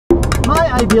My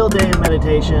ideal day of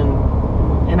meditation,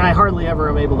 and I hardly ever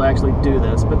am able to actually do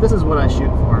this, but this is what I shoot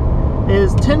for,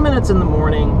 is 10 minutes in the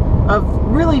morning of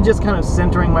really just kind of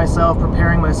centering myself,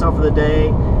 preparing myself for the day,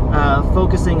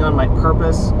 focusing on my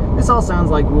purpose. This all sounds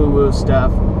like woo-woo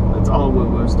stuff. It's all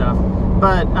woo-woo stuff.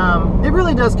 But it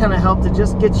really does kind of help to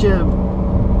just get you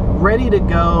ready to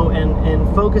go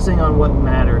and focusing on what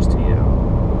matters to you.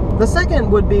 The second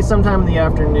would be sometime in the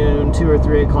afternoon, 2 or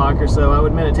 3 o'clock or so. I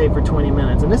would meditate for 20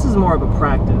 minutes, and this is more of a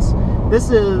practice. This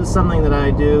is something that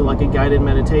I do, like a guided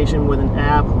meditation with an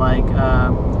app like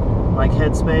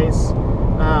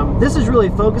Headspace. This is really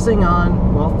focusing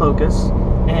on, well, focus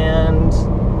and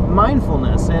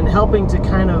mindfulness and helping to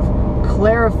kind of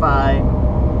clarify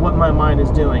what my mind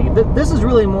is doing. This is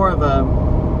really more of a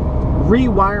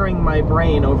rewiring my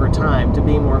brain over time to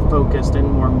be more focused and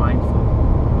more mindful.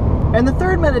 And the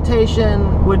third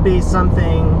meditation would be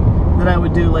something that I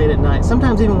would do late at night,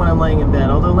 sometimes even when I'm laying in bed,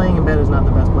 although laying in bed is not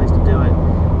the best place to do it.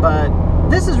 But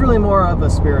this is really more of a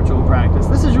spiritual practice.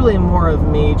 This is really more of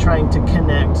me trying to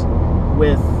connect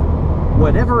with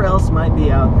whatever else might be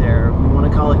out there. You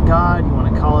want to call it God, you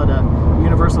want to call it a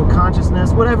universal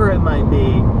consciousness, whatever it might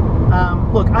be.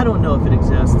 Look, I don't know if it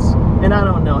exists, and I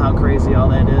don't know how crazy all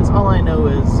that is. All I know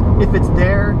is, if it's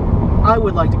there, I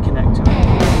would like to connect to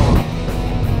it.